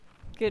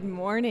Good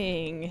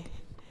morning.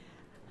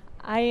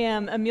 I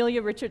am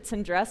Amelia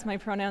Richardson-Dress. My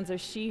pronouns are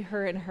she,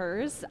 her, and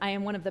hers. I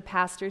am one of the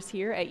pastors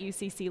here at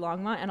UCC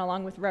Longmont, and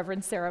along with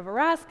Reverend Sarah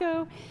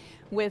Verasco,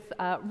 with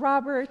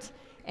Robert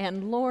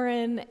and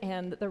Lauren,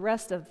 and the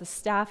rest of the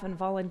staff and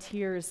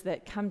volunteers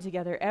that come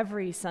together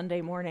every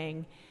Sunday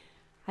morning,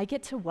 I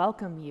get to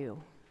welcome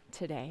you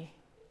today.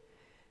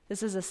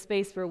 This is a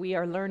space where we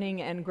are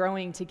learning and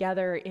growing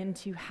together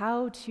into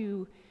how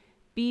to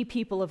be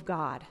people of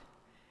God,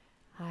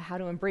 how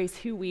to embrace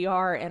who we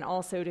are, and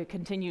also to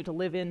continue to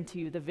live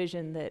into the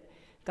vision that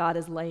God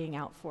is laying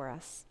out for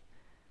us.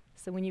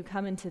 So when you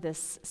come into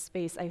this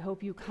space, I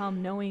hope you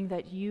come knowing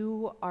that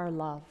you are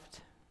loved,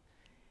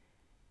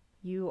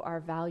 you are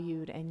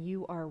valued, and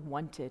you are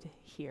wanted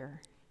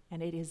here,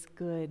 and it is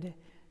good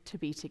to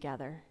be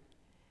together.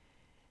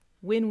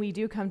 When we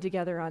do come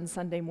together on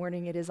Sunday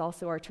morning, it is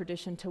also our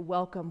tradition to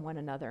welcome one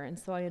another, and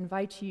so I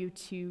invite you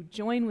to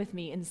join with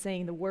me in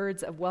saying the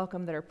words of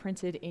welcome that are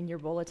printed in your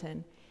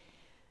bulletin.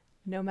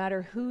 No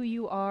matter who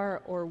you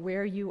are or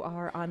where you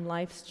are on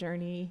life's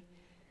journey,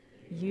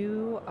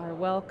 you are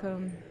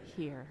welcome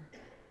here.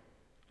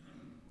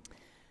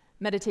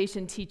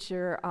 Meditation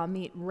teacher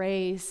Amit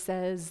Ray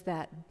says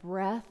that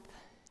breath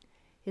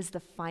is the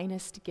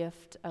finest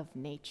gift of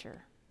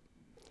nature.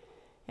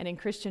 And in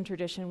Christian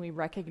tradition, we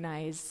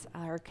recognize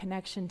our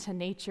connection to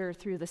nature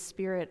through the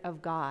Spirit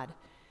of God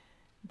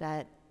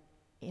that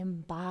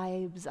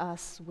imbibes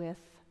us with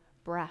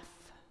breath.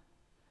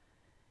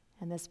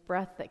 And this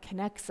breath that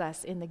connects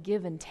us in the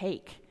give and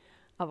take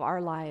of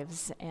our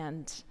lives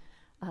and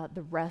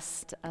the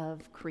rest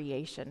of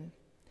creation.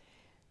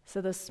 So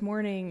this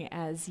morning,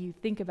 as you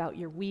think about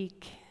your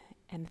week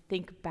and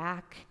think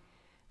back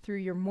through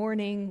your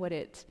morning, what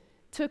it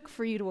took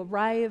for you to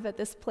arrive at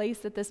this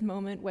place at this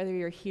moment, whether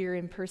you're here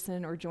in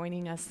person or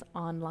joining us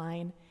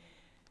online,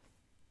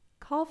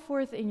 call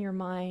forth in your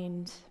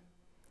mind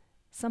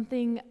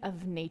something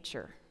of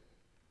nature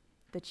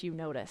that you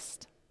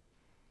noticed.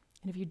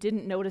 And if you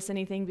didn't notice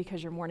anything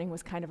because your morning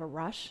was kind of a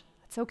rush,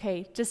 it's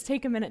okay. Just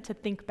take a minute to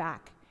think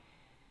back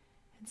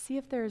and see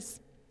if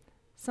there's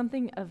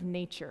something of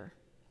nature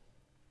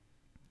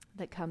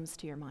that comes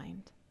to your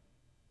mind.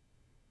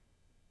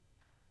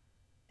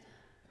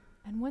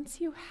 And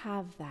once you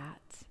have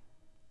that,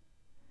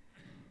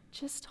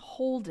 just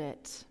hold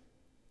it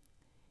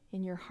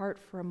in your heart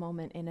for a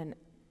moment in an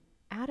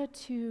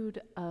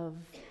attitude of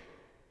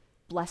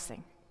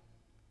blessing.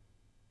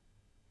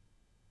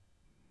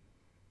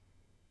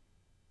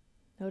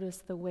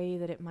 Notice the way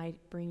that it might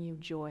bring you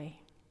joy,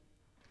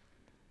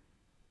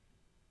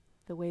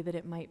 the way that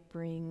it might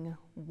bring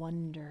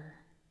wonder,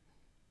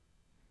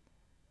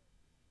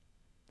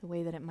 the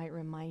way that it might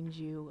remind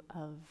you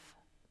of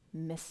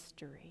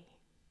mystery.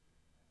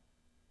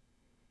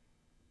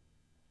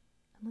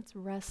 And let's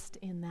rest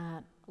in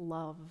that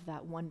love,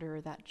 that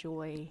wonder, that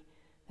joy,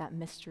 that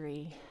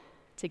mystery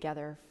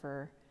together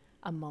for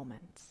a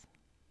moment.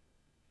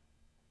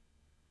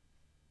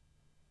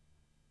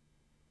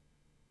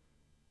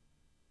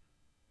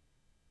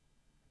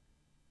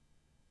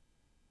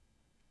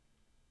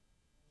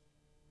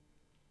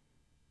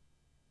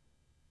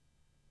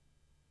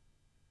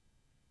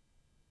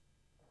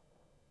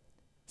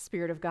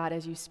 Spirit of God,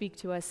 as you speak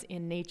to us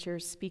in nature,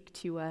 speak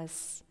to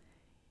us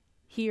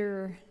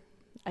here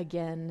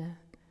again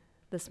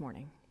this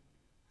morning.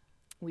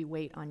 We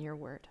wait on your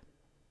word.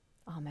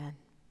 Amen.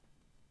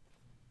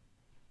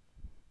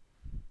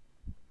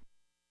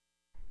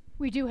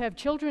 We do have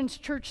children's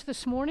church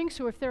this morning,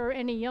 so if there are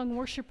any young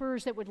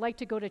worshipers that would like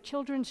to go to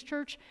children's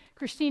church,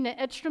 Christina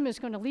Edstrom is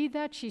going to lead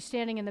that. She's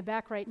standing in the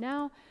back right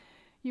now.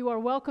 You are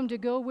welcome to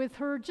go with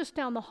her just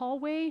down the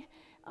hallway,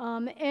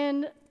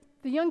 and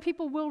the young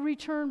people will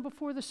return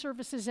before the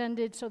service is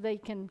ended so they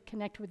can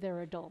connect with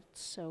their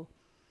adults. So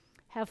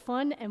have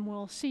fun, and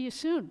we'll see you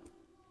soon.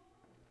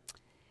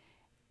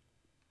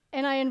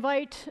 And I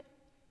invite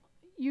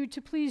you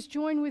to please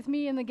join with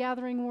me in the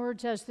gathering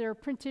words as they're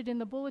printed in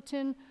the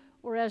bulletin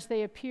or as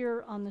they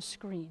appear on the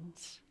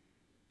screens.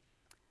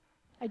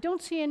 I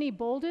don't see any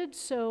bolded,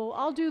 so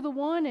I'll do the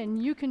one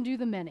and you can do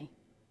the many.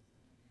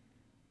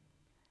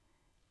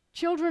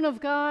 Children of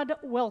God,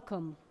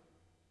 welcome.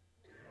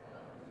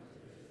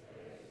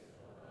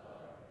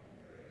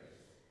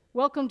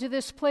 Welcome to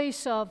this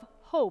place of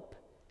hope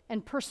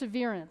and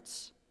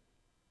perseverance.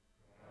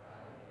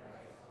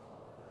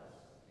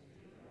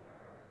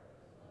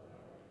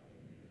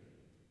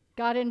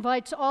 God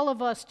invites all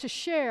of us to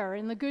share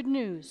in the good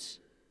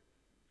news.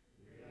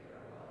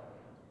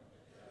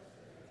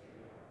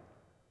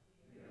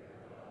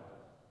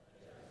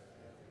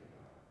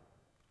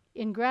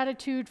 In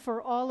gratitude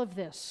for all of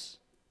this,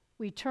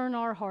 we turn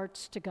our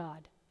hearts to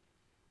God.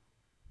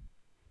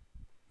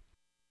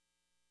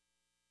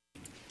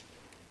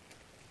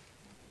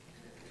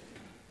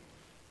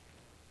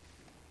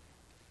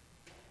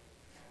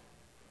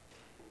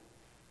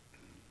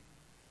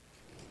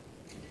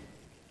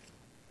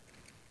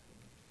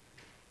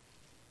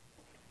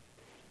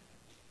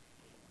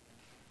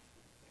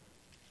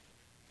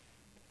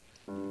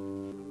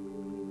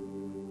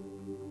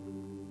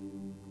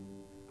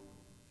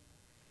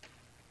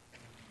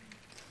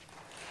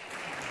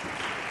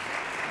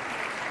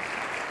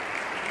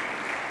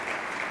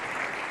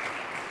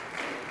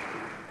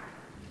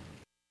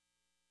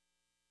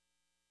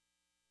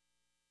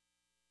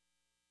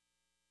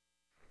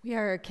 We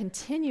are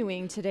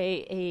continuing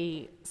today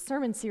a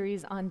sermon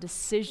series on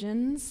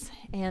decisions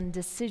and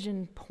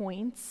decision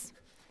points.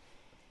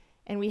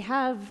 And we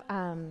have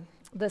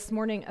this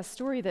morning a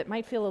story that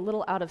might feel a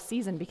little out of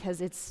season because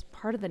it's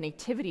part of the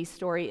nativity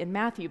story in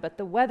Matthew, but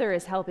the weather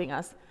is helping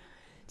us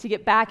to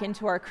get back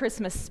into our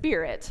Christmas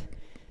spirit.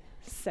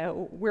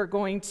 So we're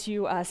going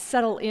to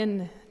settle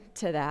in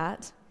to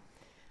that.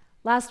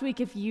 Last week,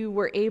 if you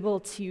were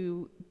able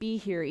to be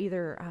here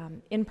either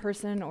in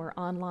person or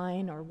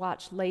online or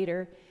watch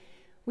later,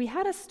 we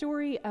had a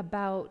story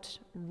about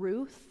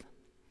Ruth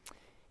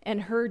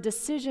and her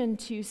decision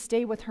to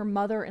stay with her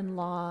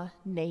mother-in-law,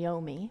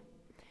 Naomi,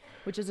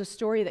 which is a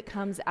story that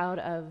comes out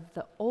of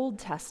the Old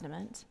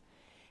Testament.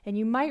 And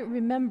you might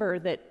remember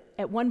that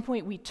at one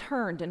point we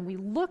turned and we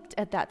looked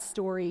at that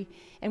story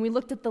and we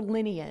looked at the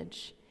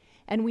lineage,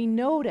 and we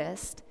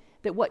noticed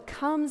that what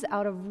comes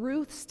out of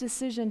Ruth's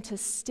decision to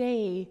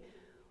stay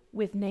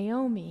with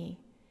Naomi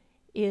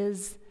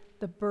is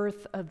the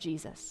birth of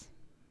Jesus.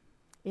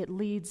 It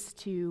leads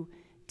to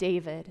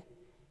David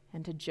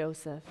and to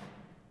Joseph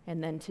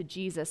and then to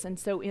Jesus. And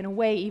so in a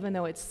way, even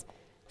though it's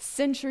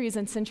centuries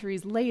and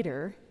centuries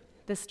later,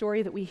 the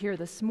story that we hear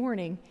this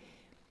morning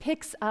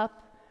picks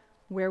up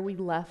where we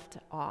left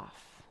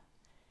off.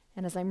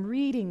 And as I'm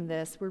reading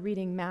this, we're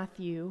reading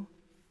Matthew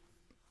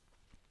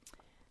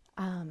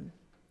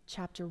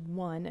chapter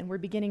 1, and we're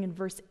beginning in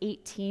verse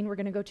 18. We're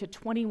going to go to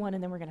 21,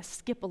 and then we're going to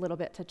skip a little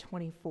bit to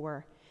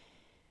 24.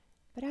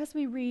 But as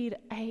we read,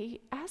 I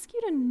ask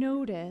you to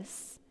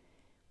notice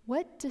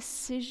what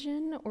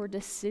decision or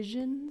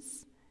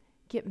decisions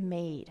get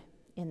made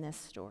in this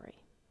story.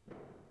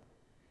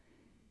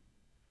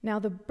 Now,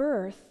 the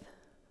birth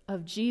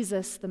of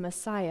Jesus the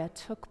Messiah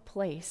took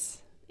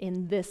place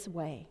in this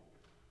way.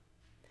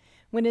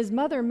 When his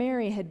mother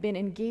Mary had been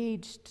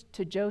engaged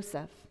to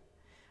Joseph,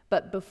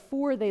 but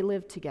before they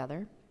lived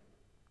together,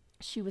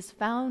 she was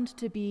found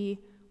to be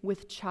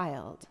with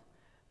child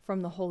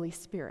from the Holy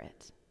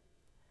Spirit.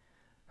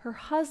 Her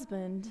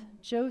husband,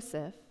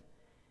 Joseph,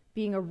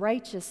 being a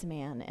righteous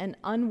man and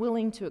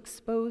unwilling to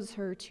expose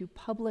her to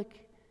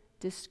public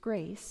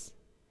disgrace,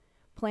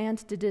 planned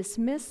to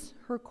dismiss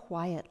her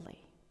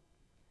quietly.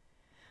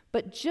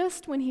 But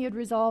just when he had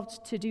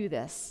resolved to do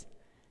this,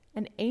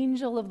 an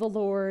angel of the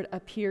Lord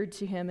appeared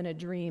to him in a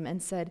dream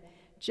and said,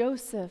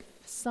 "Joseph,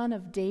 son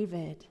of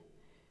David,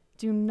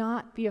 do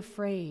not be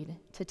afraid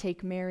to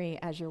take Mary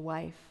as your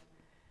wife,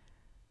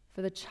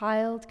 for the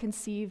child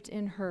conceived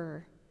in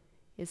her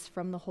is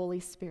from the Holy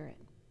Spirit.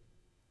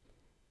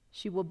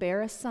 She will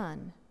bear a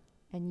son,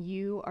 and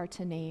you are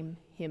to name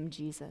him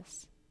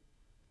Jesus."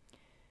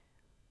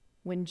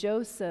 When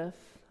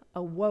Joseph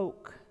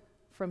awoke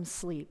from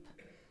sleep,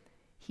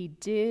 he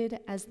did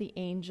as the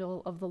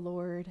angel of the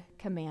Lord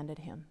commanded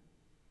him.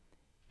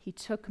 He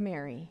took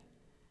Mary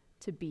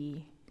to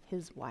be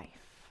his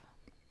wife.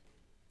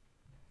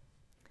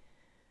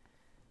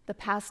 The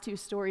past two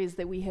stories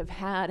that we have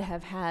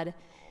had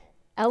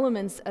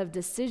elements of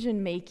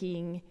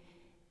decision-making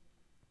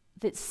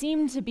that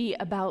seem to be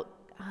about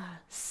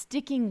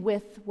sticking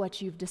with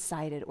what you've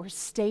decided or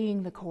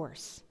staying the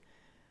course,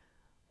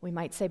 we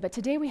might say. But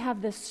today we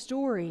have this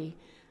story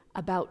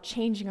about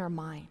changing our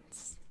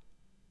minds.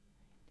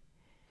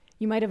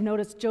 You might have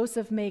noticed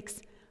Joseph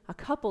makes a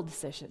couple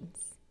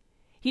decisions.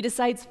 He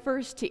decides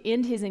first to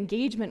end his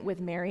engagement with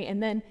Mary,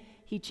 and then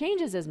he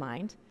changes his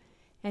mind,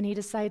 and he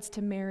decides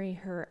to marry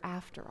her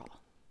after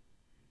all.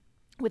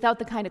 Without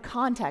the kind of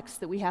context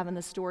that we have in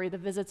the story, the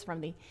visits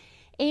from the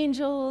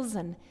angels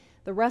and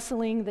the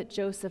wrestling that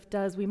Joseph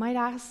does, we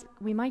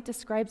might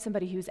describe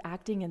somebody who's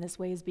acting in this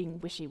way as being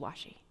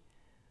wishy-washy.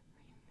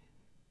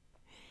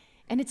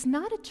 And it's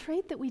not a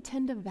trait that we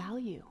tend to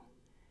value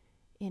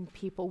in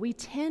people. We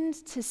tend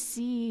to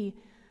see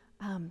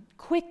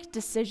quick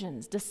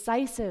decisions,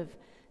 decisive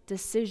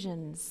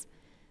decisions,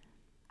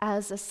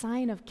 as a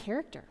sign of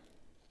character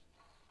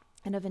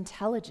and of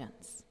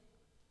intelligence.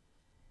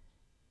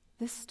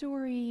 This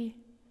story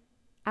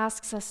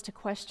asks us to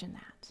question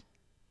that.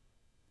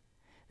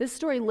 This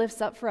story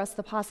lifts up for us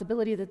the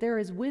possibility that there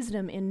is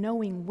wisdom in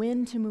knowing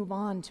when to move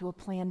on to a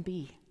plan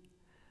B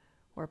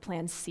or a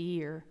plan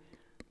C or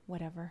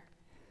whatever.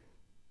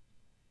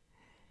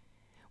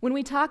 When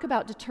we talk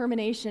about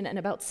determination and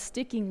about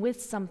sticking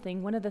with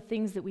something, one of the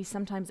things that we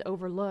sometimes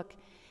overlook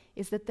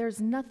is that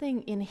there's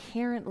nothing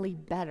inherently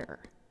better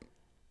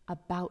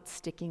about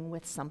sticking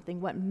with something.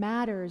 What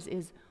matters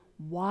is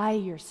why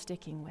you're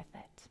sticking with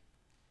it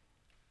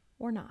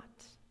or not.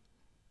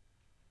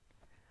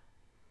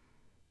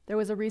 There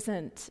was a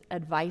recent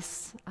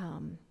advice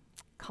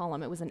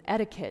column. It was an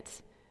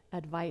etiquette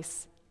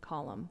advice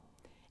column.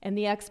 And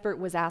the expert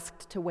was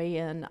asked to weigh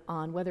in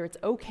on whether it's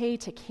okay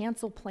to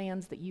cancel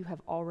plans that you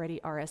have already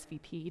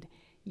RSVP'd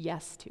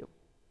yes to.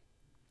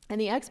 And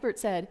the expert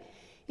said,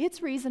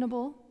 it's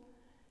reasonable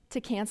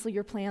to cancel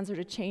your plans or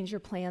to change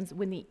your plans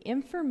when the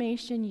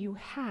information you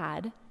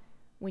had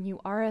when you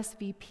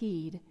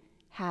RSVP'd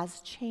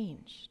has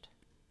changed.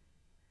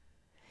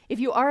 If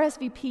you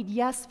RSVP'd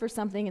yes for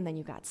something and then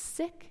you got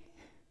sick,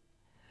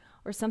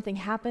 or something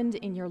happened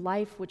in your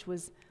life which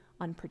was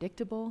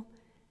unpredictable,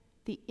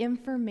 the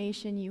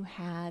information you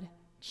had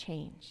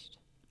changed.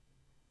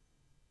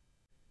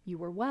 You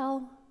were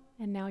well,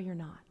 and now you're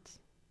not.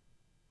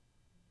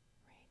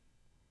 Right?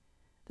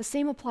 The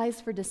same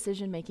applies for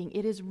decision making.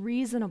 It is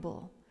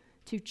reasonable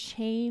to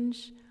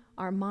change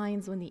our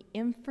minds when the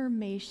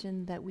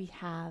information that we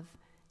have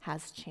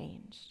has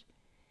changed.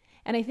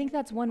 And I think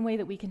that's one way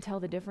that we can tell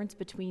the difference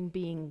between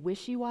being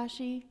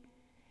wishy-washy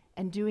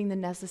and doing the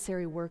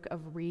necessary work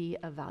of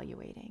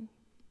re-evaluating.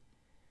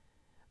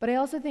 But I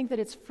also think that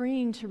it's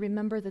freeing to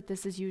remember that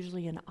this is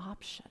usually an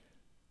option.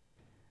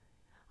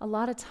 A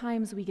lot of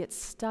times we get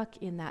stuck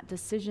in that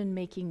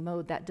decision-making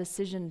mode, that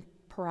decision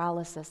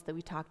paralysis that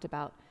we talked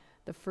about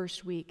the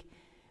first week,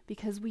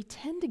 because we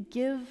tend to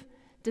give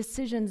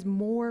decisions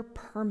more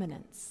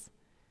permanence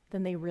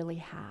than they really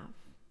have.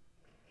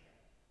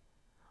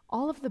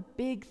 All of the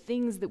big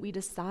things that we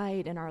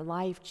decide in our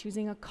life,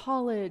 choosing a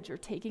college or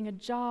taking a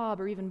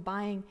job or even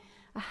buying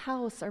a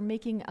house or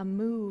making a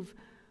move,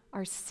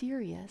 are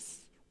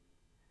serious.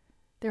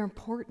 They're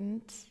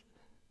important,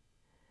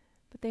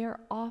 but they are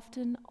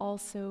often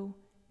also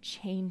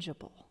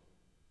changeable.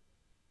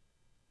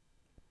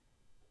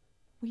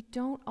 We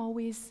don't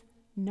always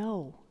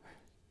know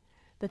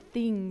the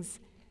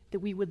things that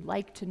we would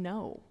like to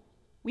know.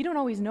 We don't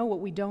always know what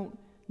we don't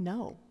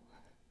know.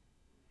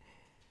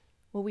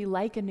 Will we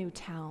like a new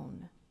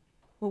town?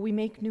 Will we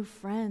make new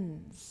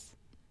friends?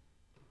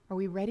 Are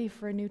we ready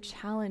for a new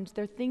challenge?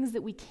 There are things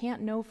that we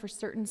can't know for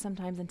certain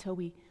sometimes until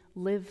we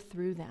live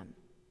through them.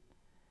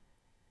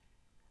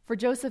 For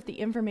Joseph, the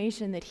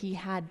information that he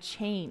had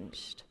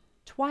changed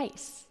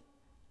twice.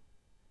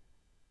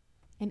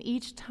 And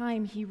each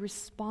time he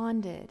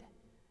responded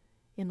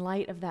in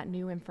light of that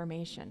new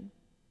information.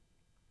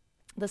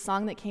 The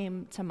song that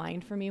came to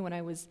mind for me when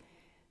I was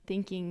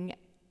thinking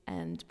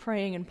and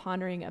praying and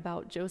pondering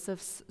about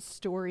Joseph's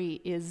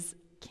story is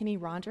Kenny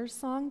Rogers'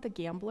 song, The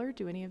Gambler.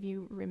 Do any of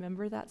you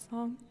remember that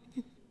song?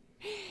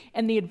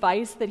 And the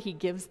advice that he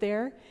gives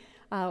there,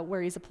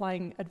 where he's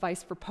applying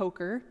advice for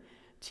poker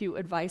to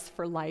advice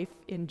for life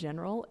in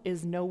general,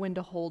 is know when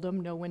to hold 'em,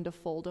 know when to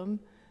fold 'em,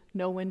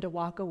 know when to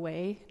walk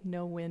away,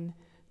 know when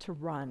to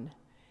run.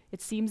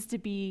 It seems to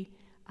be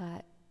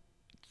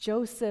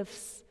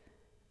Joseph's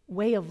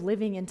way of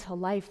living into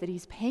life, that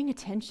he's paying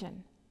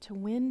attention to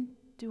when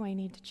do I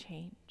need to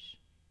change.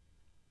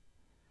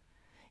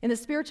 In the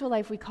spiritual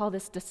life, we call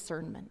this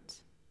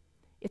discernment.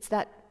 It's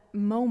that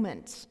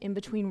moment in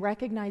between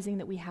recognizing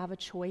that we have a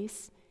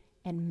choice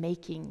and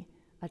making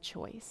a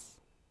choice.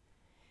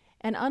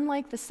 And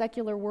unlike the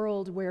secular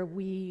world where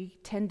we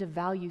tend to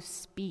value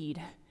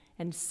speed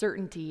and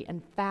certainty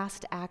and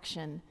fast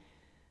action,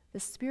 the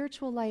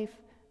spiritual life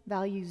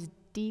values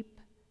deep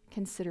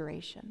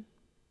consideration.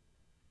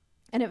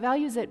 And it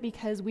values it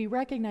because we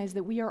recognize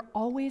that we are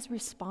always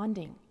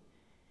responding.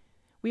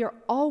 We are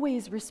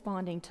always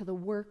responding to the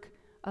work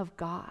of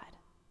God.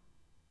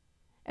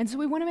 And so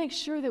we want to make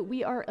sure that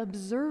we are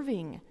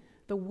observing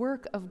the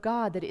work of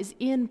God that is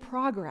in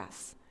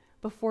progress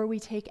before we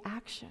take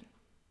action.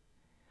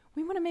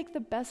 We want to make the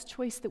best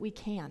choice that we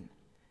can,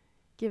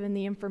 given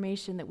the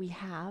information that we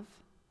have,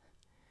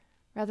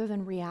 rather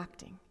than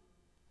reacting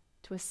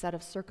to a set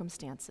of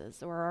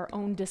circumstances or our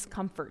own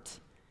discomfort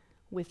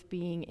with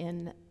being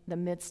in the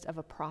midst of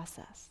a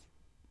process.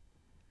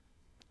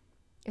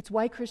 It's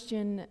why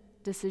Christian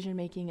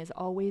decision-making is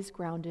always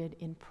grounded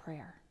in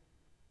prayer.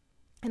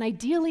 And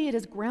ideally, it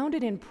is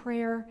grounded in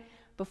prayer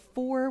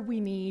before we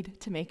need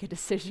to make a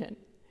decision.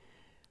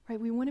 Right?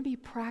 We want to be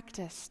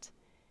practiced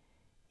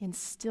in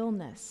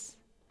stillness,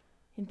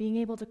 in being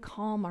able to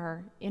calm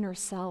our inner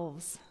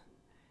selves,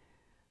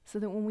 so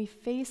that when we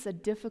face a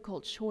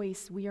difficult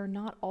choice, we are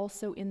not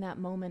also in that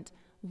moment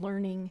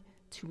learning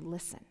to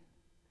listen.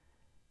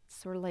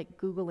 It's sort of like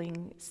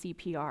Googling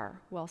CPR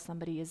while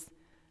somebody is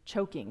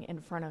choking in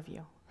front of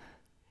you.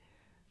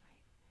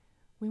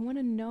 We want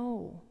to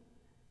know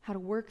how to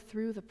work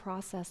through the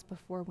process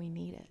before we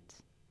need it.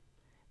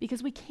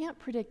 Because we can't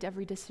predict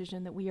every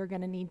decision that we are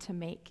going to need to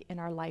make in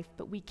our life,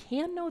 but we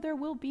can know there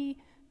will be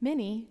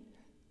many,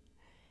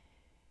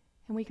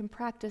 and we can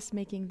practice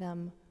making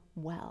them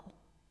well.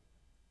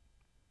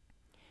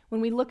 When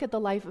we look at the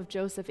life of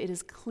Joseph, it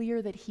is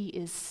clear that he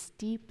is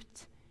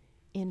steeped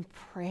in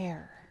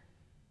prayer.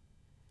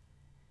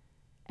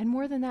 And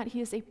more than that,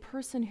 he is a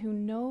person who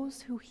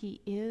knows who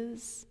he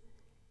is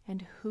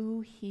and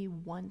who he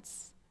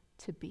wants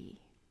to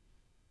be.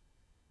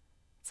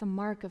 It's a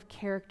mark of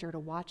character to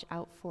watch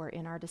out for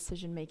in our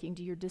decision making.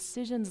 Do your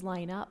decisions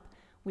line up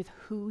with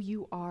who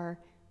you are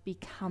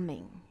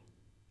becoming?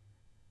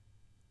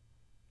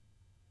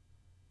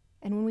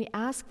 And when we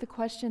ask the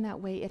question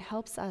that way, it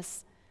helps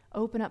us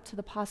open up to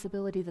the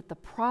possibility that the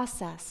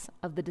process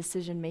of the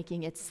decision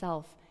making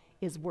itself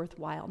is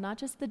worthwhile. Not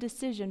just the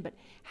decision, but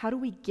how do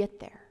we get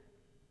there?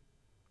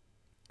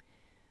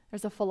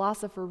 There's a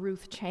philosopher,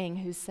 Ruth Chang,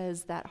 who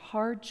says that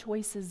hard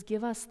choices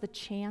give us the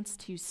chance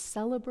to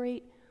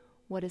celebrate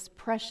what is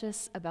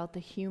precious about the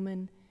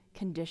human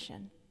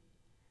condition.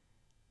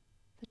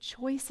 The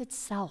choice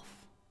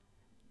itself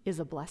is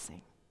a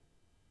blessing.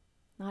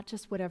 not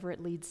just whatever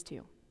it leads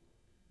to.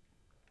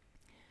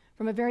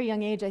 From a very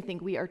young age, I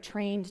think we are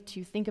trained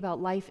to think about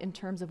life in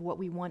terms of what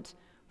we want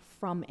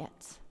from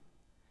it.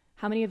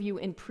 How many of you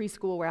in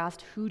preschool were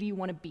asked, who do you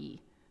want to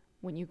be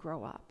when you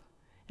grow up?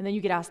 And then you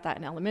get asked that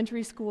in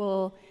elementary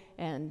school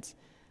and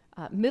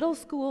middle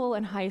school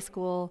and high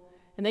school,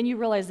 and then you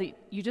realize that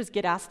you just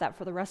get asked that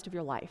for the rest of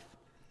your life.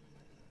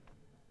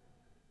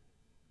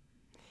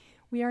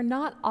 We are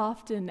not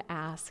often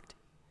asked,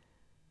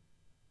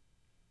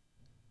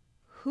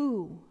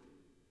 who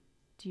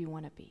do you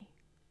want to be?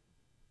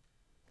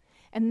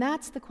 And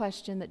that's the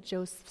question that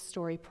Joseph's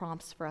story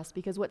prompts for us,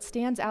 because what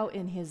stands out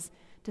in his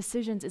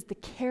decisions is the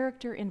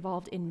character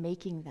involved in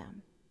making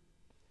them.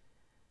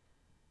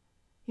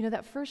 You know,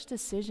 that first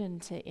decision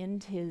to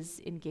end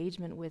his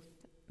engagement with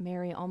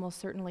Mary almost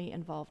certainly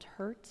involved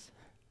hurt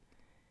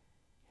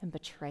and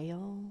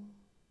betrayal,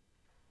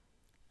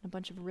 and a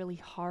bunch of really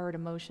hard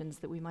emotions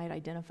that we might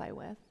identify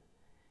with.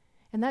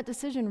 And that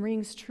decision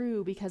rings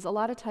true because a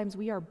lot of times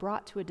we are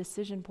brought to a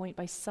decision point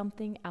by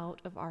something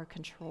out of our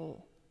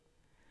control.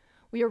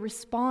 We are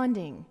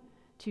responding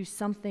to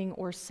something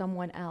or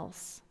someone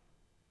else.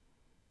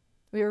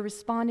 We are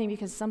responding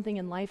because something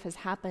in life has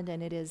happened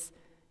and it is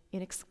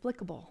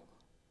inexplicable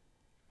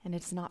and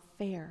it's not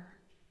fair.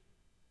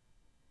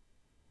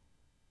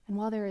 And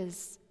while there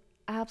is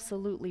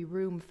absolutely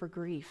room for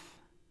grief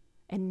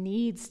and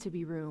needs to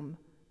be room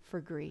for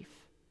grief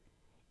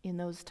in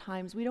those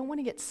times, we don't want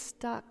to get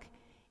stuck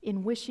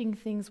in wishing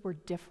things were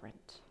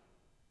different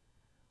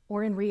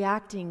or in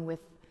reacting with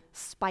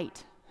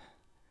spite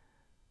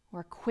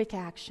or quick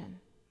action.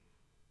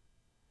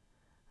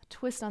 A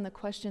twist on the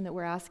question that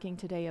we're asking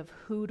today of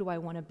who do I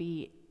want to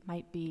be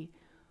might be,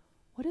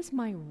 what is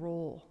my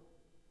role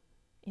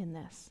in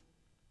this?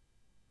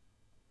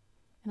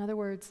 In other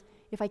words,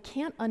 if I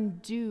can't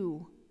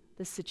undo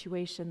the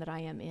situation that I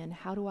am in,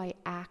 how do I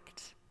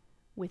act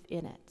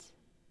within it?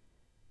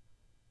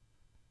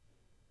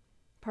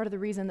 Part of the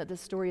reason that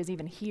this story is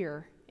even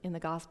here in the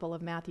Gospel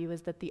of Matthew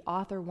is that the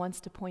author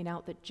wants to point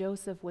out that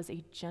Joseph was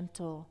a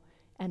gentle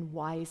and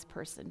wise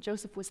person.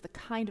 Joseph was the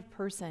kind of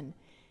person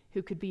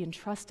who could be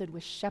entrusted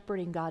with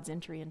shepherding God's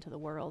entry into the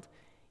world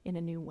in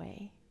a new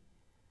way,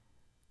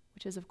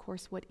 which is, of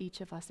course, what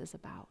each of us is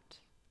about.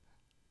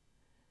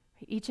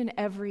 Each and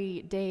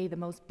every day, the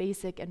most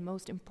basic and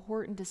most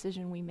important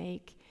decision we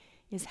make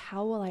is,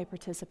 how will I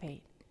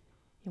participate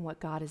in what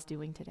God is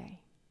doing today?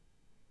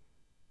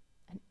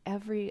 And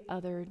every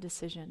other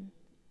decision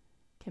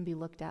can be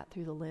looked at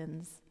through the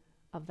lens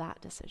of that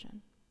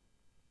decision.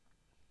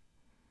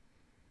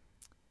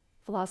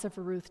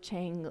 Philosopher Ruth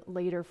Chang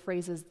later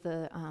phrases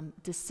the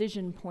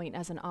decision point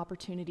as an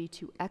opportunity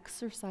to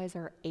exercise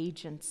our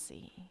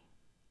agency.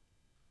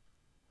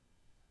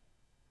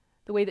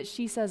 The way that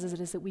she says it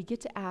is that we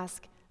get to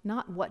ask,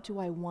 not what do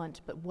I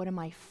want, but what am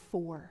I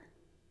for?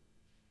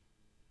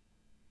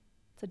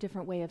 It's a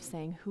different way of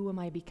saying, who am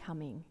I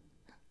becoming?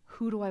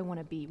 Who do I want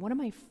to be? What am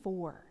I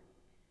for?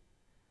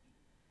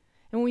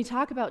 And when we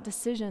talk about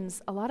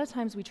decisions, a lot of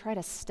times we try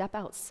to step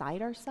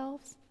outside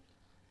ourselves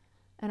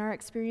and our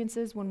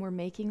experiences when we're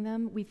making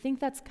them. We think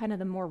that's kind of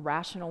the more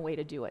rational way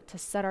to do it, to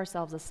set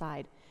ourselves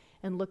aside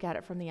and look at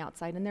it from the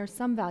outside. And there's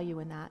some value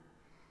in that.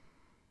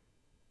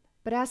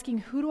 But asking,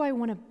 who do I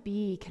want to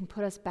be, can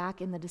put us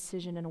back in the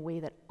decision in a way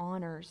that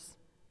honors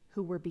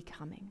who we're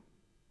becoming.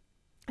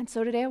 And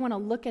so today I want to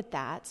look at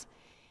that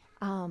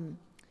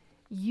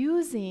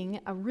using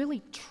a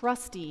really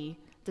trusty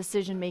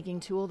decision-making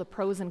tool, the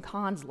pros and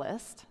cons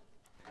list.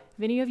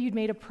 Have any of you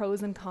made a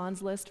pros and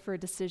cons list for a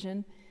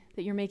decision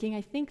that you're making?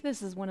 I think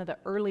this is one of the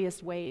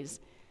earliest ways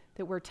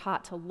that we're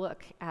taught to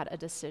look at a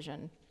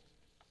decision.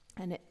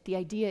 And the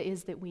idea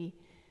is that we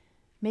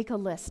make a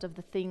list of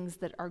the things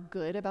that are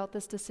good about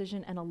this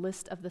decision and a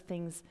list of the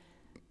things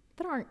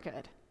that aren't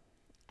good.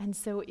 And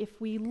so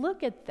if we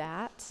look at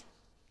that,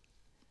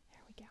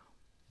 there we go.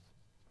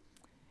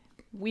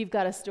 We've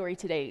got a story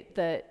today.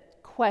 The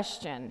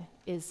question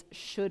is,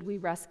 should we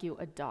rescue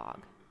a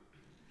dog?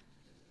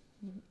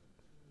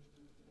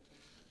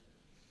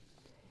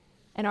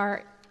 And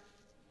our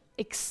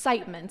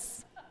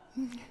excitements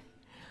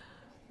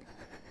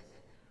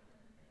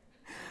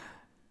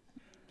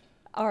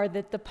are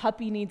that the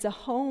puppy needs a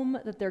home,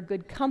 that they're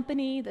good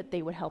company, that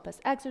they would help us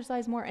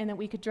exercise more, and that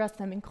we could dress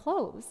them in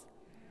clothes.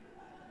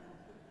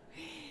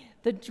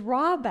 The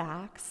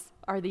drawbacks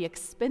are the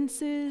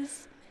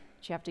expenses,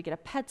 that you have to get a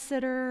pet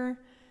sitter,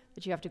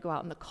 that you have to go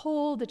out in the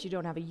cold, that you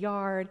don't have a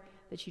yard,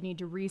 that you need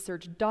to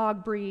research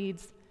dog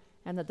breeds,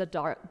 and that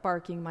the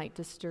barking might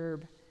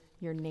disturb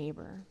your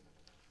neighbor.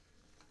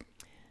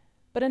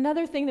 But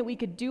another thing that we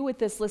could do with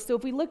this list, so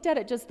if we looked at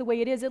it just the way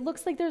it is, it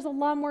looks like there's a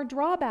lot more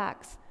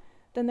drawbacks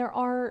than there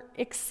are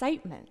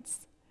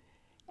excitements.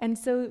 And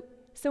so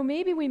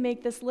maybe we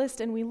make this list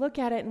and we look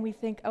at it and we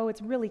think, oh,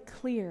 it's really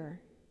clear.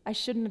 I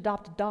shouldn't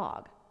adopt a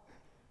dog.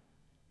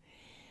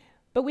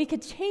 But we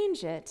could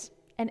change it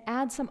and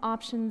add some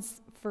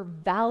options for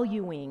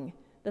valuing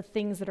the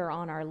things that are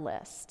on our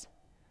list.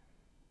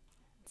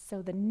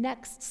 So the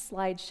next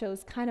slide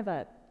shows kind of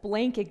a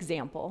blank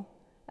example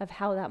of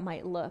how that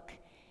might look.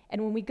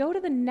 And when we go to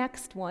the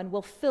next one,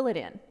 we'll fill it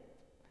in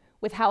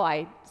with how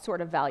I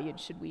sort of valued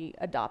should we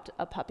adopt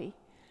a puppy.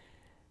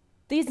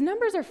 These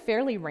numbers are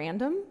fairly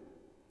random.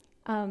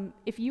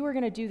 If you were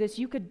going to do this,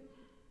 you could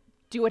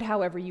do it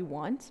however you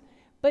want.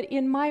 But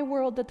in my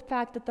world, the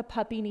fact that the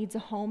puppy needs a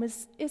home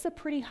is a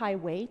pretty high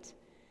weight.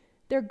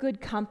 They're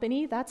good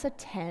company, that's a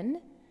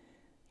 10.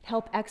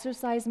 Help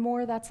exercise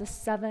more, that's a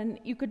 7.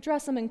 You could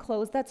dress them in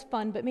clothes, that's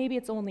fun, but maybe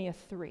it's only a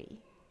 3.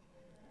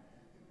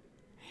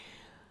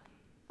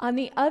 On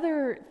the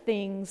other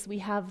things, we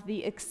have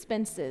the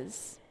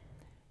expenses,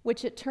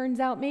 which it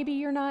turns out maybe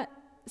you're not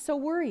so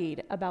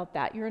worried about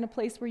that. You're in a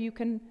place where you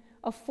can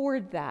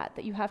afford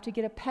that you have to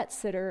get a pet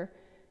sitter,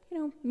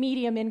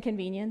 medium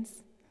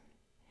inconvenience.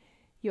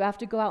 You have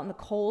to go out in the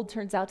cold,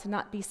 turns out to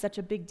not be such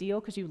a big deal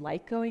because you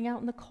like going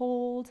out in the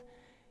cold.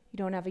 You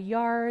don't have a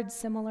yard,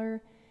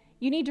 similar.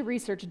 You need to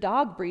research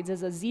dog breeds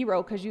as a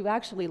 0 because you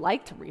actually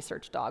like to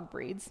research dog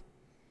breeds.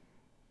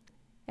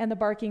 And the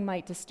barking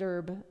might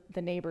disturb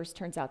the neighbors,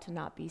 turns out to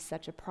not be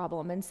such a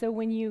problem. And so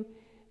when you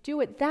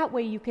do it that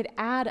way, you could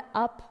add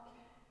up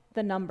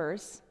the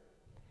numbers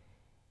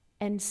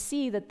and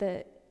see that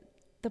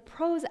the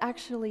pros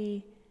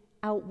actually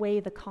outweigh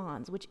the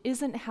cons, which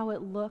isn't how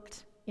it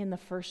looked in the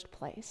first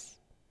place.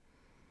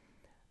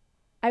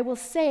 I will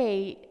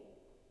say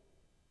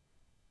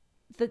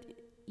that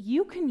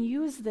you can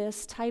use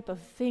this type of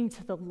thing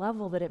to the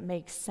level that it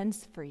makes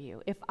sense for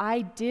you. If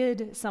I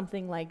did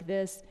something like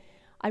this,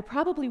 I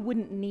probably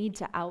wouldn't need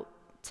to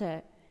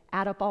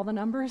add up all the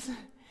numbers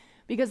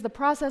because the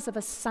process of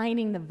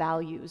assigning the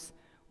values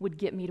would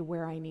get me to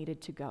where I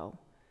needed to go.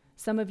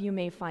 Some of you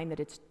may find that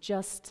it's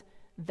just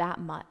that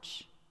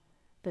much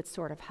that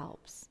sort of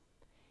helps.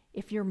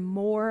 If you're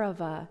more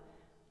of a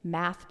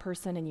math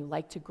person and you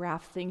like to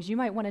graph things, you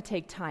might want to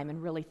take time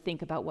and really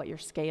think about what your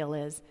scale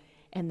is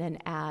and then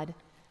add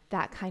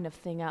that kind of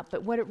thing up.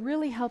 But what it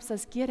really helps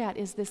us get at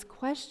is this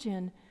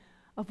question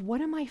of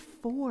what am I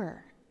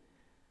for?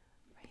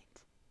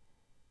 Right?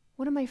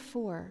 What am I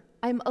for?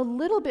 I'm a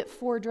little bit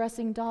for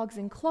dressing dogs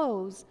in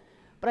clothes,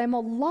 but I'm a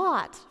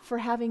lot for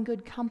having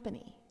good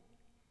company.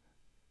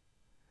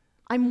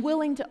 I'm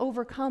willing to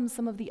overcome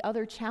some of the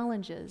other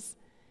challenges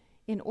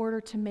in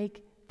order to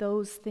make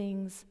those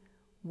things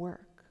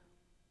work.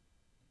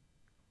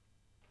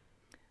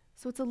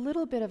 So it's a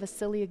little bit of a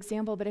silly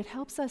example, but it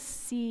helps us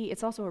see,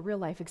 it's also a real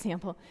life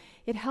example,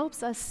 it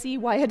helps us see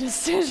why a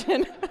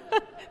decision,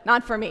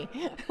 not for me,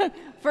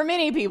 for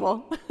many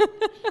people,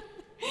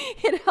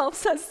 it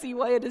helps us see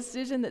why a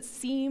decision that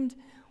seemed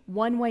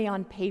one way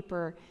on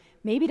paper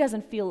maybe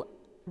doesn't feel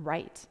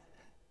right.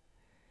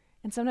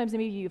 And sometimes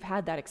maybe you've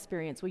had that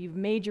experience where you've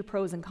made your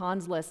pros and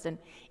cons list and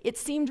it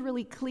seemed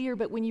really clear,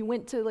 but when you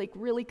went to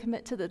really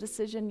commit to the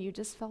decision, you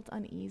just felt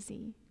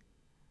uneasy.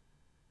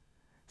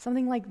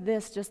 Something like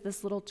this, just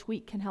this little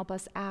tweak, can help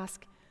us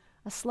ask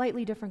a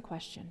slightly different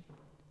question.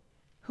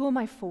 Who am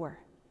I for?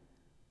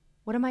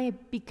 What am I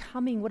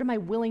becoming? What am I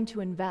willing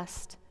to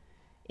invest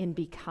in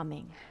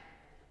becoming?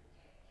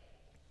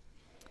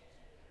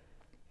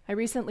 I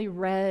recently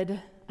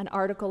read an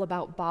article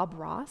about Bob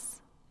Ross,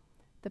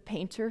 the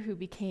painter who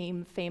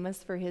became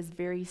famous for his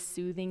very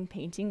soothing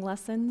painting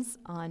lessons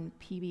on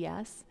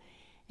PBS.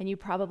 And you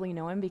probably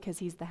know him because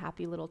he's the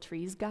happy little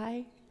trees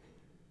guy.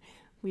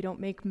 We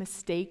don't make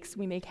mistakes,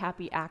 we make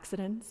happy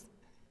accidents.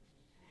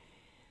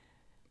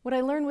 What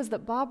I learned was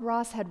that Bob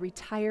Ross had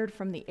retired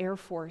from the Air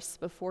Force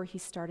before he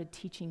started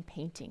teaching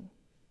painting.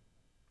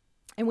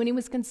 And when he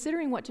was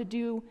considering what to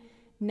do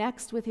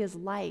next with his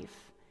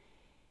life,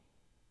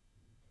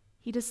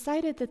 he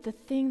decided that the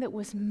thing that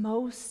was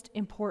most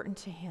important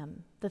to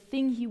him, the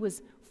thing he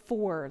was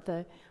for,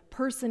 the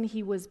person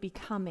he was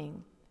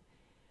becoming,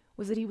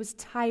 was that he was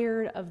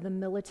tired of the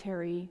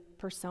military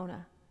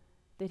persona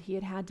that he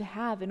had had to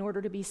have in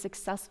order to be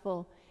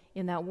successful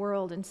in that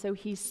world. And so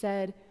he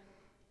said,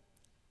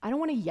 I don't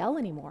want to yell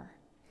anymore.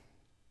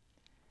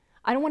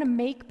 I don't want to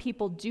make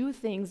people do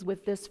things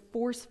with this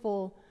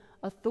forceful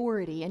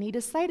authority. And he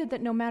decided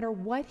that no matter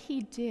what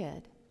he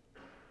did,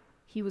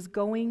 he was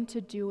going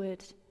to do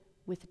it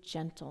with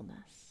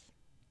gentleness.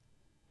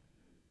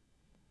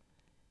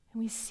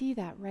 And we see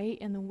that, right,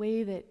 in the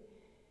way that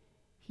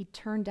he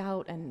turned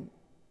out and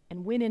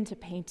went into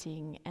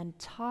painting and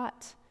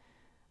taught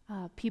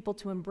people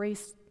to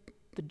embrace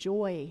the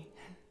joy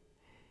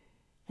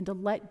and to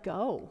let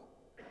go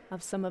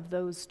of some of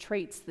those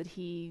traits that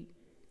he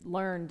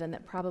learned and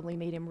that probably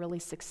made him really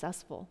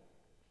successful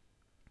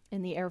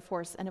in the Air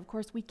Force. And of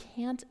course, we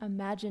can't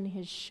imagine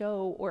his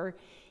show or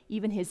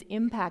even his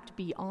impact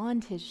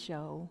beyond his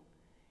show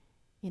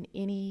in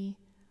any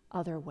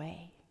other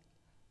way.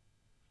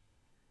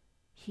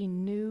 He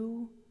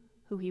knew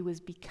who he was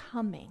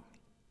becoming,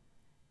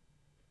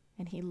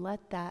 and he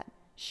let that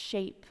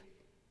shape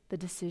the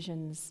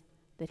decisions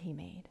that he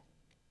made.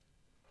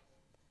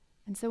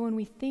 And so when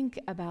we think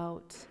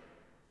about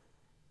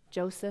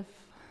Joseph,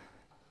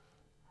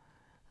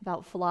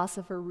 about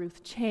philosopher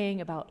Ruth Chang,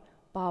 about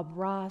Bob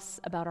Ross,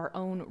 about our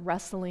own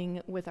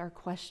wrestling with our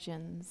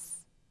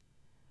questions,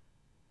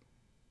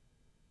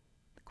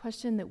 the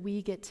question that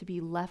we get to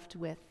be left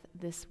with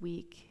this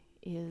week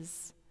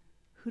is,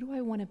 who do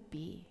I want to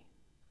be?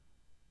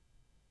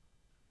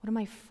 What am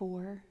I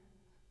for?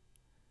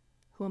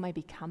 Who am I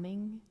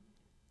becoming?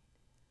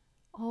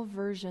 All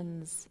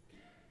versions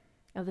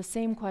of the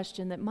same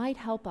question that might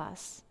help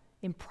us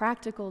in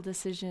practical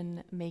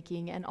decision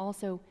making and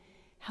also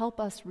help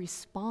us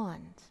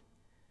respond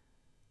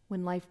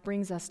when life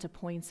brings us to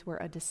points where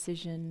a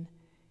decision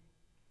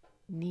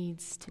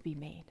needs to be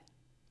made.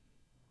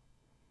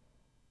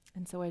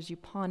 And so as you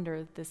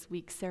ponder this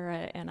week,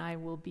 Sarah and I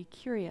will be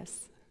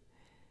curious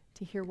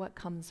to hear what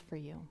comes for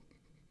you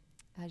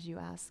as you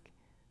ask,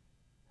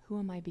 who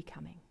am I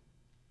becoming?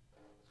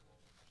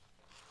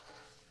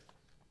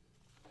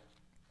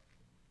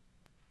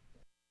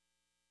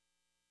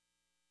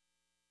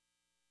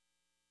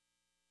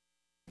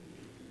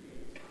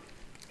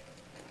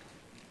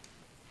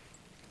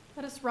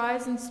 Let us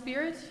rise in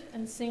spirit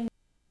and sing.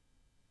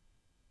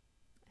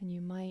 And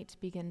you might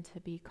begin to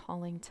be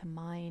calling to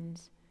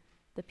mind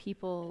the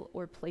people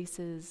or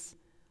places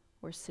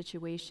or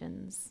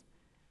situations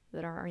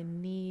that are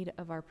in need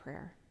of our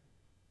prayer.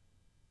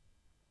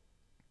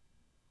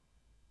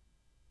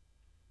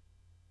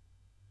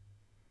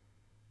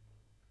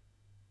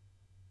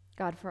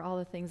 God, for all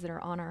the things that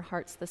are on our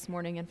hearts this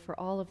morning and for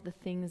all of the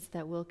things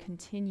that will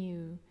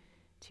continue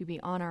to be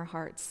on our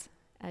hearts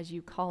as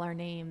you call our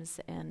names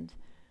and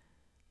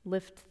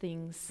lift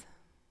things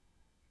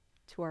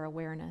to our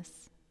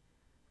awareness,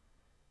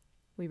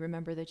 we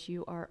remember that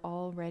you are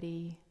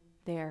already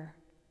there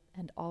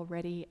and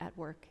already at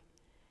work.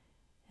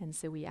 And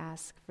so we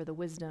ask for the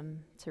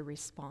wisdom to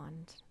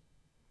respond.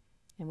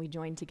 And we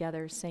join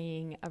together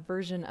saying a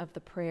version of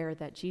the prayer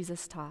that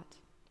Jesus taught.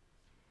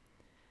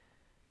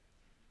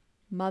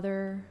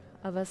 Mother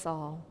of us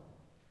all,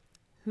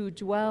 who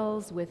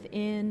dwells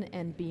within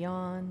and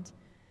beyond,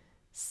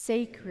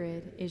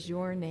 sacred is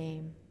your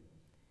name.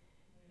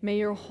 May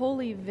your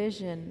holy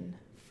vision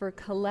for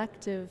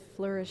collective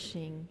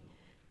flourishing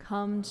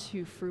come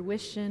to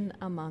fruition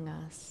among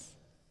us.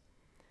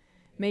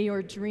 May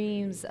your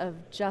dreams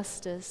of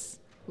justice,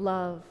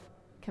 love,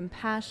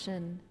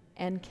 compassion,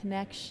 and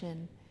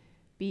connection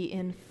be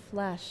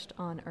enfleshed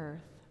on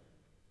earth.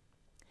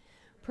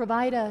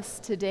 Provide us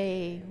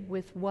today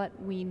with what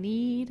we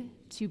need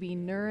to be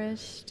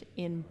nourished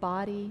in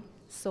body,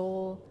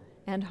 soul,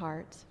 and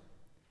heart.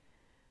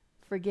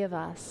 Forgive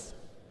us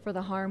for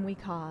the harm we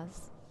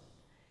cause,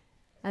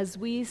 as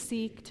we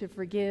seek to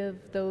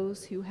forgive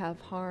those who have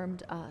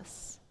harmed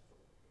us.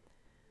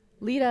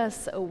 Lead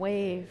us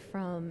away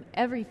from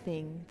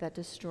everything that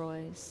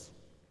destroys.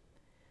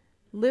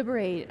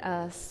 Liberate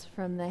us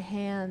from the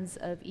hands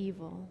of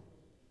evil,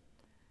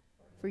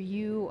 for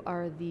you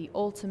are the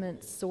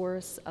ultimate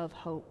source of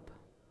hope.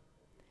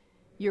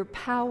 Your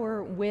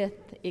power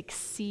with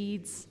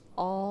exceeds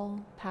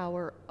all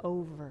power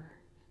over.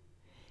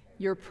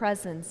 Your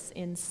presence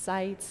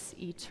incites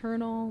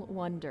eternal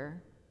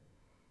wonder.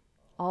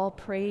 All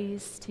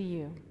praise to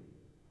you,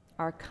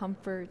 our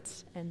comfort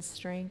and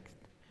strength.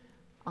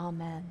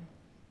 Amen.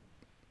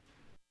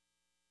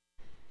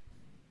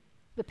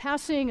 The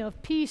passing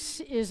of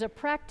peace is a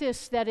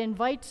practice that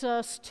invites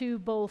us to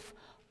both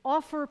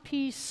offer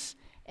peace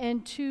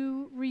and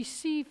to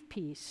receive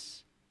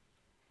peace.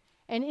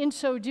 And in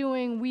so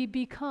doing, we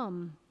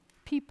become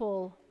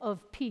people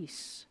of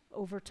peace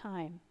over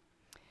time.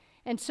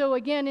 And so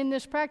again, in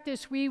this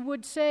practice, we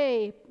would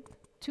say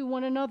to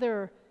one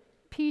another,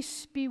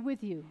 peace be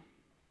with you.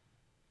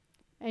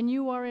 And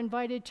you are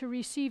invited to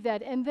receive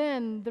that. And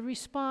then the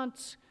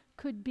response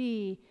could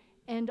be,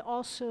 and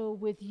also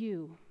with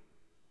you.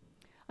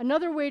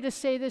 Another way to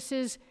say this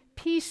is,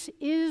 peace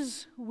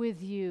is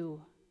with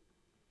you.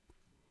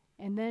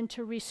 And then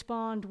to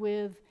respond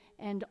with,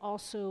 and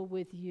also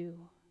with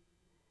you.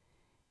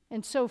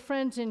 And so,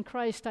 friends in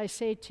Christ, I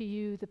say to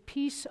you, the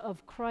peace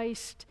of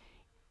Christ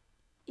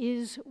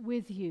is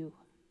with you.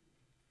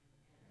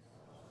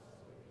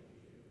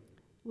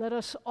 Let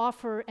us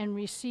offer and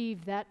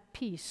receive that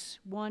peace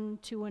one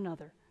to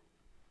another.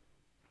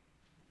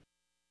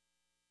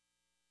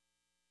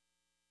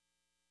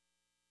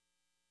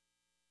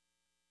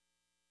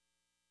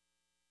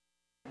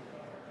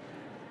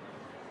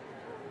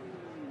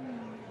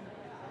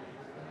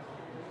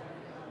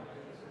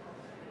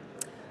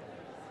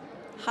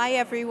 Hi,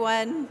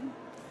 everyone.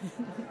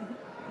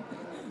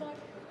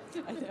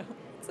 I know,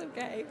 it's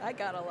okay. I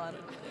got a lot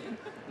of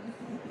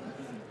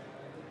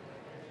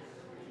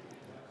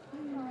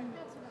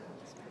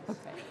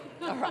Okay,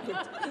 all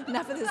right.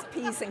 Enough of this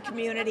peace and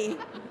community.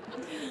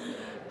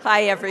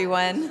 Hi,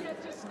 everyone.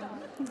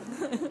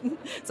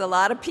 There's a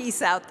lot of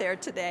peace out there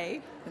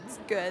today. It's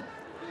good.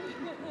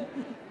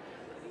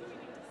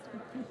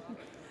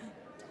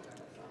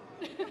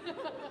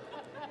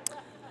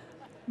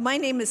 My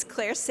name is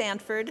Claire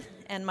Sanford,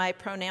 and my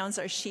pronouns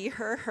are she,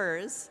 her,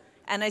 hers,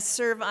 and I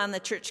serve on the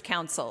church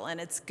council,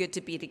 and it's good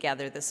to be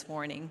together this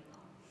morning.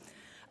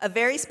 A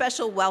very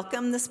special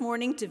welcome this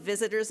morning to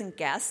visitors and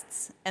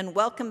guests, and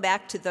welcome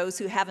back to those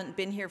who haven't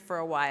been here for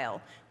a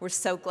while. We're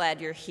so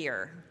glad you're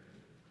here.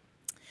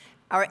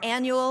 Our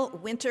annual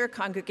winter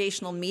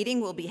congregational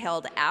meeting will be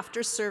held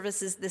after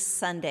services this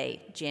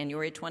Sunday,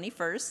 January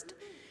 21st.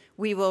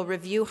 We will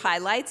review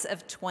highlights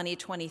of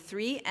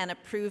 2023 and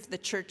approve the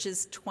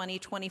church's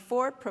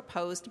 2024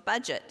 proposed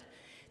budget.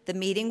 The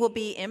meeting will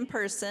be in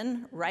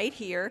person, right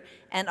here,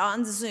 and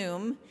on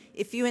Zoom.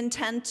 If you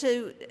intend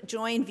to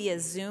join via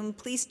Zoom,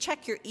 please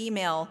check your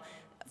email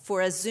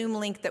for a Zoom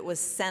link that was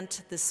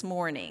sent this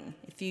morning.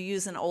 If you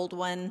use an old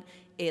one,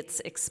 it's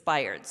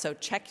expired. So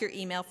check your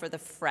email for the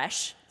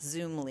fresh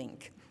Zoom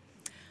link.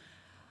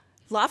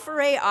 La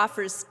Forêt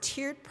offers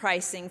tiered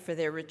pricing for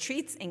their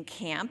retreats and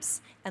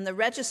camps, and the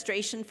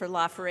registration for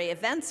La Forêt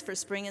events for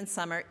spring and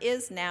summer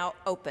is now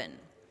open.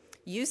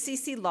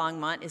 UCC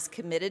Longmont is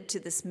committed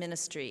to this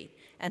ministry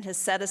and has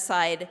set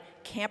aside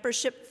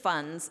campership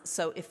funds,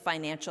 so if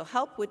financial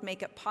help would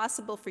make it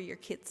possible for your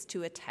kids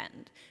to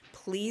attend,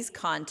 please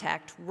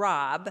contact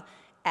Rob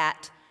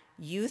at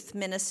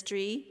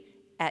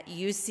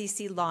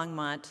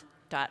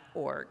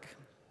youthministry@ucclongmont.org.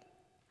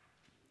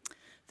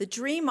 The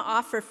Dream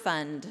Offer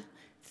Fund.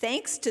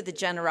 Thanks to the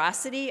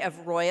generosity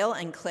of Royal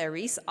and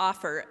Clarice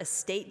Offer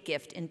Estate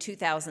Gift in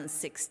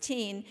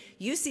 2016,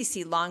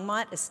 UCC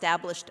Longmont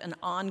established an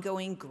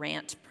ongoing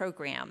grant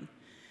program.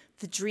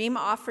 The Dream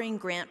Offering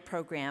Grant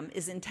Program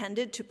is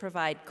intended to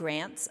provide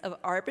grants of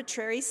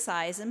arbitrary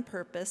size and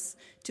purpose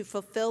to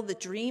fulfill the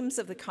dreams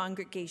of the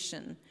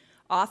congregation,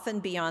 often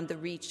beyond the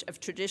reach of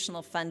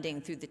traditional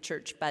funding through the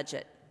church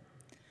budget.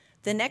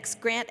 The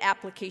next grant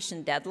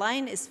application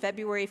deadline is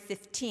February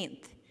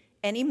 15th.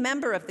 Any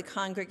member of the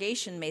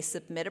congregation may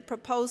submit a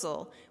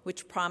proposal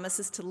which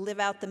promises to live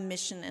out the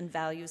mission and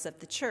values of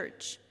the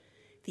church.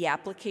 The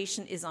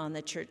application is on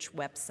the church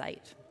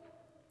website.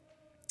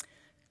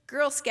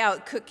 Girl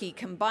Scout Cookie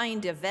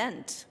Combined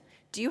Event.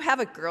 Do you have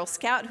a Girl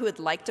Scout who would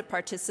like to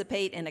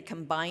participate in a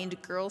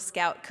combined Girl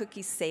Scout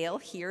cookie sale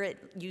here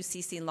at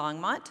UCC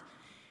Longmont?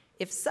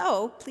 If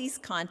so, please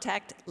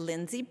contact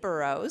Lindsay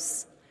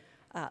Burrows,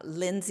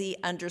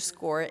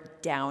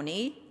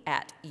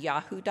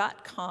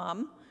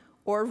 Lindsay_Downey@yahoo.com,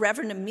 or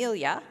Reverend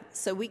Amelia,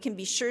 so we can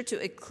be sure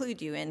to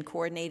include you in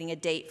coordinating a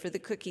date for the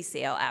cookie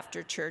sale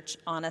after church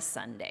on a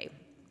Sunday.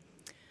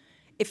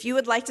 If you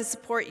would like to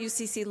support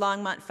UCC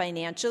Longmont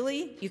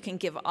financially, you can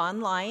give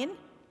online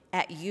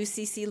at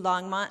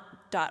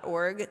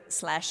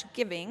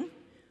ucclongmont.org/giving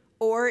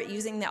or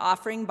using the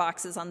offering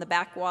boxes on the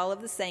back wall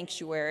of the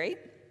sanctuary.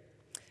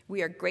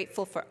 We are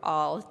grateful for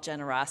all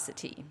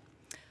generosity.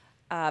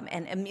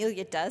 And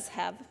Amelia does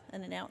have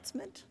an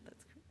announcement.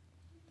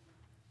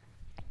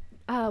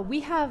 We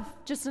have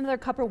just another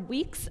couple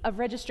weeks of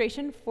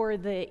registration for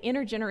the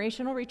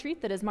intergenerational retreat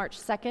that is March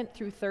 2nd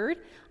through 3rd.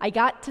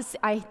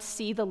 I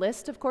see the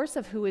list, of course,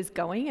 of who is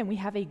going, and we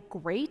have a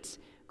great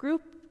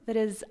group that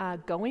is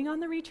going on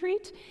the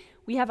retreat.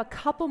 We have a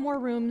couple more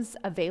rooms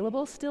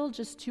available still,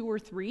 just 2 or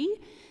 3.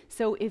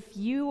 So if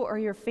you or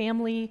your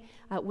family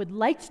would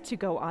like to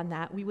go on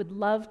that, we would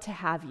love to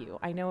have you.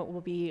 I know it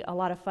will be a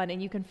lot of fun,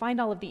 and you can find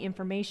all of the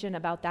information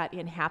about that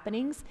in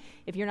Happenings.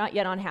 If you're not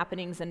yet on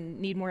Happenings and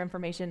need more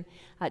information,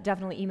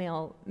 definitely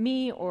email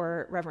me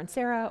or Reverend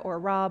Sarah or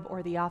Rob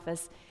or the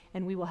office,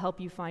 and we will help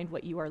you find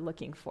what you are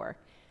looking for.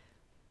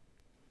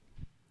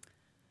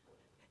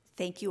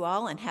 Thank you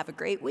all, and have a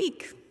great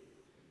week.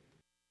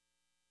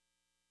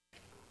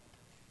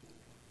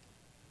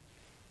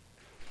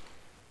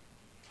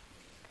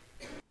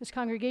 This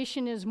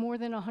congregation is more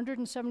than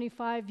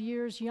 175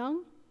 years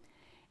young,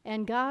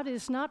 and God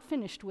is not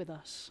finished with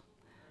us.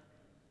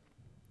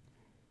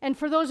 And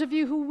for those of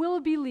you who will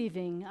be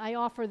leaving, I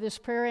offer this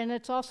prayer, and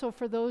it's also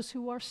for those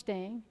who are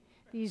staying,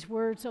 these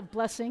words of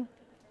blessing.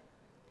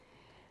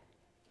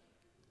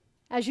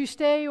 As you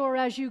stay or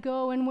as you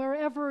go, and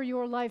wherever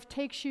your life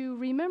takes you,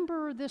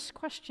 remember this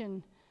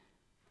question: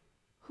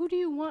 who do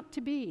you want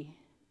to be?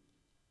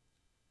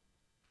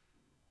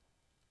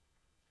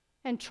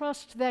 And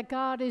trust that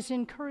God is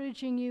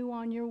encouraging you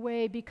on your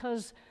way,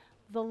 because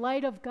the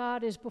light of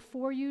God is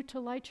before you to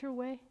light your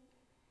way.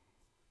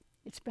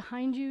 It's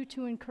behind you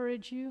to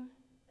encourage you.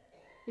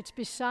 It's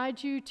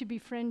beside you to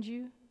befriend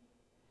you.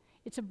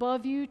 It's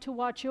above you to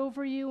watch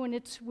over you, and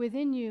it's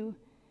within you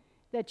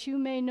that you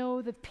may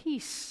know the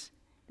peace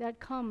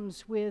that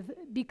comes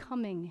with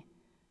becoming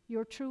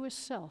your truest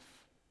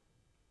self.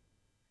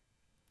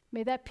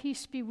 May that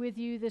peace be with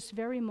you this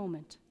very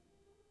moment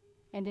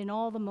and in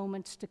all the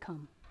moments to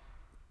come.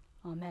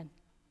 Amen.